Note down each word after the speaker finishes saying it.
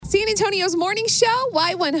San Antonio's morning show,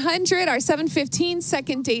 Y100, our 7:15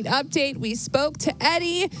 second date update. We spoke to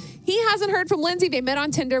Eddie. He hasn't heard from Lindsay. They met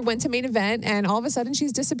on Tinder, went to main event, and all of a sudden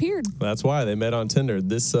she's disappeared. That's why they met on Tinder.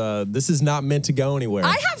 This is not meant to go anywhere.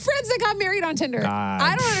 I have friends that got married on Tinder.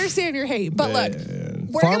 I don't understand your hate, but look.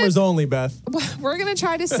 Farmers only, Beth. We're going to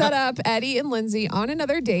try to set up Eddie and Lindsay on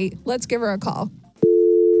another date. Let's give her a call.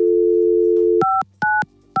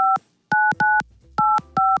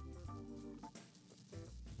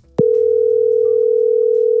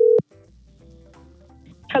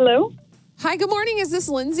 Hello? Hi, good morning. Is this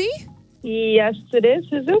Lindsay? Yes, it is.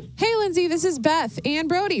 Who's this? Hey, Lindsay, this is Beth and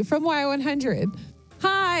Brody from Y100.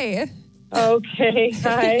 Hi. Okay,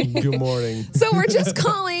 hi. Good morning. So we're just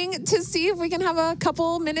calling to see if we can have a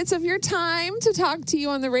couple minutes of your time to talk to you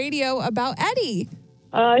on the radio about Eddie.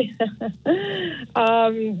 Yeah.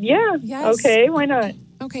 Yes. Okay, why not?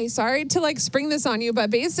 Okay, sorry to spring this on you,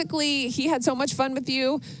 but basically he had so much fun with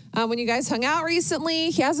you when you guys hung out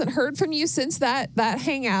recently. He hasn't heard from you since that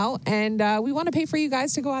hangout, and we want to pay for you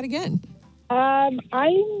guys to go out again. I'm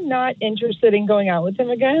not interested in going out with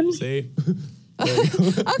him again. See?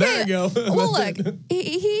 Okay. There you go. Well, look,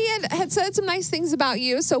 he had said some nice things about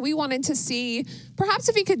you, so we wanted to see perhaps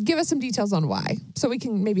if he could give us some details on why, so we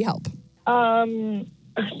can maybe help.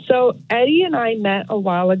 So Eddie and I met a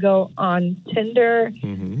while ago on Tinder,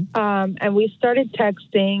 and we started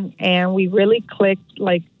texting, and we really clicked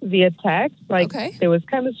via text. There was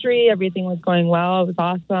chemistry, everything was going well, it was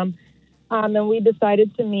awesome. And we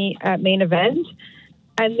decided to meet at main event.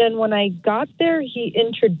 And then when I got there, he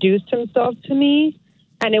introduced himself to me,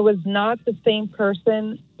 and it was not the same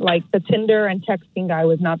person. Like the Tinder and texting guy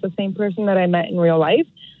was not the same person that I met in real life.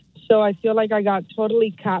 So I feel like I got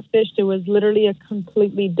totally catfished. It was literally a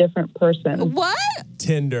completely different person. What?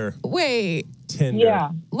 Tinder. Wait. Tinder.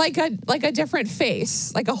 Yeah. Like a different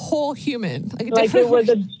face, like a whole human. It was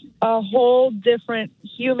a whole different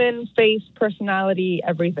human face, personality,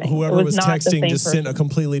 everything. Whoever was texting just person. sent a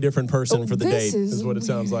completely different person for the date, is what it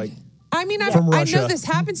sounds like. I mean, I know this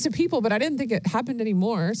happens to people, but I didn't think it happened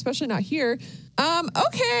anymore, especially not here.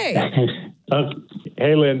 Okay.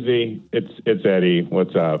 Hey, Lindsay, it's Eddie.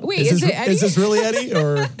 What's up? Wait, is it Eddie? Is this really Eddie,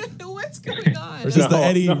 or what's going on? Or is this the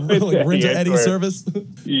Eddie rent Eddie service?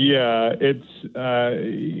 Yeah, it's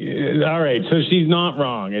all right. So she's not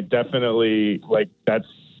wrong. It definitely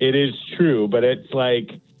it is true, but it's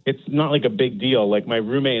not like a big deal. Like my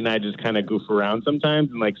roommate and I just kind of goof around sometimes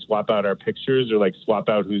and swap out our pictures or swap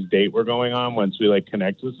out whose date we're going on once we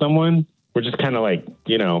connect with someone. We're just kind of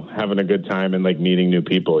having a good time and meeting new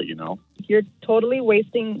people, You're totally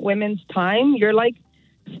wasting women's time. You're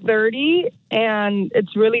 30 and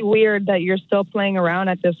it's really weird that you're still playing around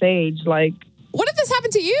at this age. What if this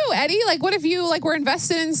happened to you, Eddie? What if you were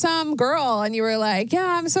invested in some girl and you were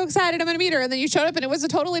yeah, I'm so excited, I'm going to meet her. And then you showed up and it was a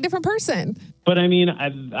totally different person. But I mean,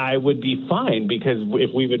 I would be fine because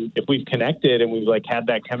if we've connected and we've had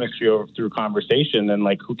that chemistry through conversation, then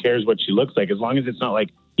who cares what she looks like? As long as it's not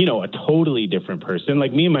a totally different person.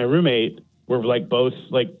 Me and my roommate, we're both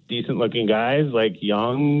decent looking guys,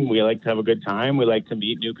 young. We like to have a good time. We like to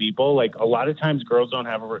meet new people. A lot of times girls don't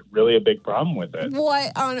have really a big problem with it.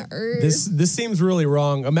 What on earth? This seems really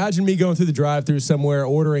wrong. Imagine me going through the drive-thru somewhere,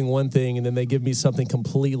 ordering one thing, and then they give me something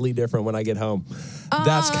completely different when I get home.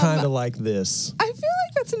 That's kind of like this. I feel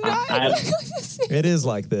like that's not. It is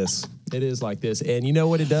like this. It is like this. And you know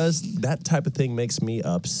what it does? That type of thing makes me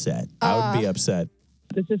upset. I would be upset.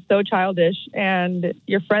 This is so childish, and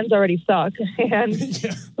your friends already suck. And this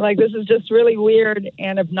is just really weird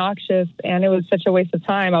and obnoxious, and it was such a waste of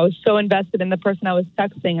time. I was so invested in the person I was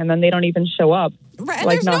texting, and then they don't even show up. Right,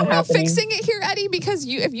 and there's no real fixing it here, Eddie, because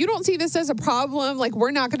if you don't see this as a problem,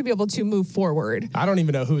 we're not going to be able to move forward. I don't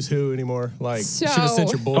even know who's who anymore. You should have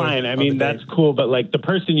sent your boy. Fine, I mean that's cool, but the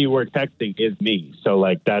person you were texting is me, so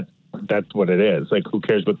that's what it is. Who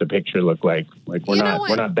cares what the picture looked like? We're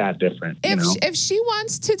not that different. If she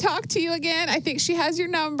wants to talk to you again, I think she has your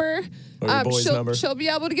number. Or your boy's number. She'll be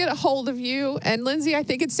able to get a hold of you. And Lindsay, I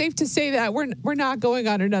think it's safe to say that we're not going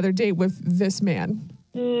on another date with this man.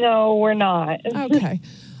 No, we're not. Okay.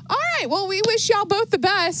 All right. Well, we wish y'all both the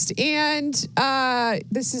best. And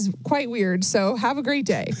this is quite weird. So have a great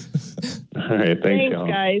day. All right. Thanks, y'all.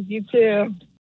 Guys. You too.